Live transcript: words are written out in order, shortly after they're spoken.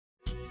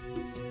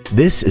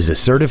This is a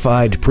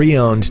certified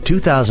pre-owned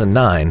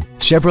 2009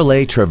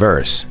 Chevrolet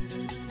Traverse.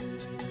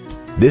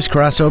 This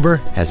crossover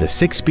has a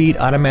 6-speed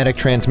automatic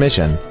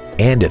transmission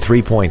and a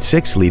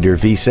 3.6-liter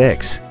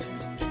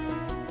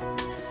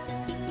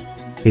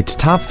V6. Its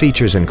top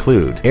features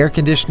include air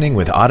conditioning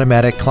with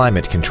automatic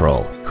climate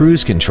control,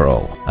 cruise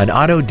control, an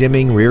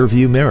auto-dimming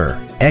rear-view mirror,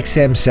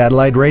 XM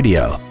satellite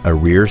radio, a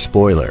rear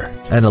spoiler,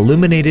 an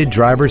illuminated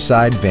driver's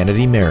side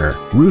vanity mirror,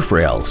 roof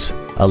rails,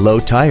 a low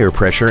tire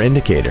pressure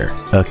indicator,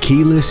 a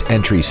keyless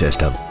entry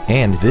system,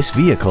 and this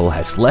vehicle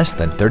has less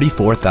than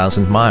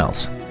 34,000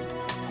 miles.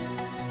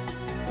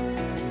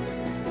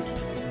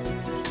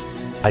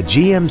 A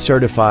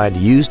GM-certified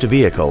used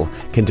vehicle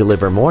can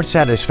deliver more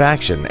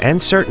satisfaction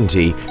and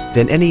certainty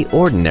than any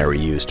ordinary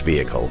used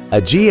vehicle.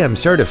 A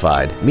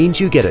GM-certified means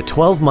you get a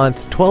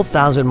 12-month,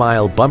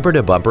 12,000-mile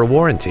bumper-to-bumper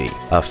warranty,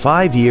 a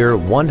 5-year,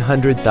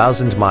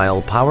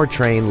 100,000-mile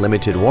powertrain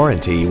limited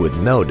warranty with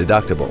no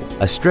deductible,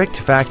 a strict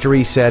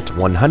factory-set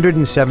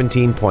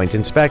 117-point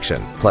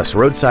inspection, plus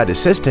roadside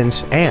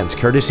assistance and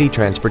courtesy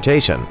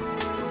transportation.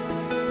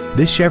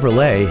 This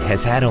Chevrolet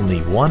has had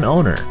only one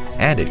owner,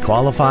 and it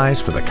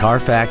qualifies for the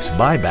Carfax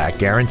buyback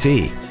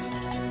guarantee.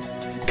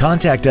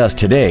 Contact us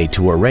today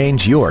to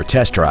arrange your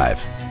test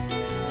drive.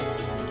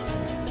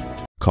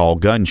 Call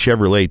Gunn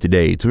Chevrolet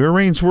today to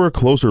arrange for a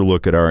closer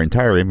look at our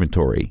entire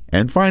inventory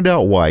and find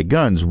out why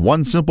Gunn's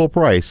one simple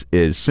price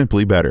is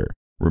simply better.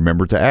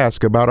 Remember to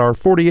ask about our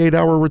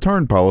 48-hour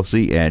return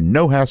policy and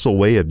no-hassle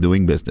way of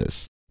doing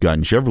business.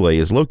 Gunn Chevrolet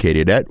is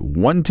located at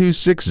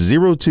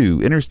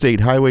 12602 Interstate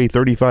Highway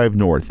 35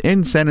 North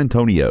in San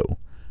Antonio.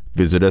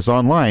 Visit us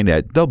online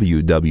at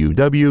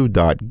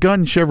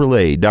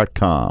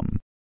www.gunnchevrolet.com.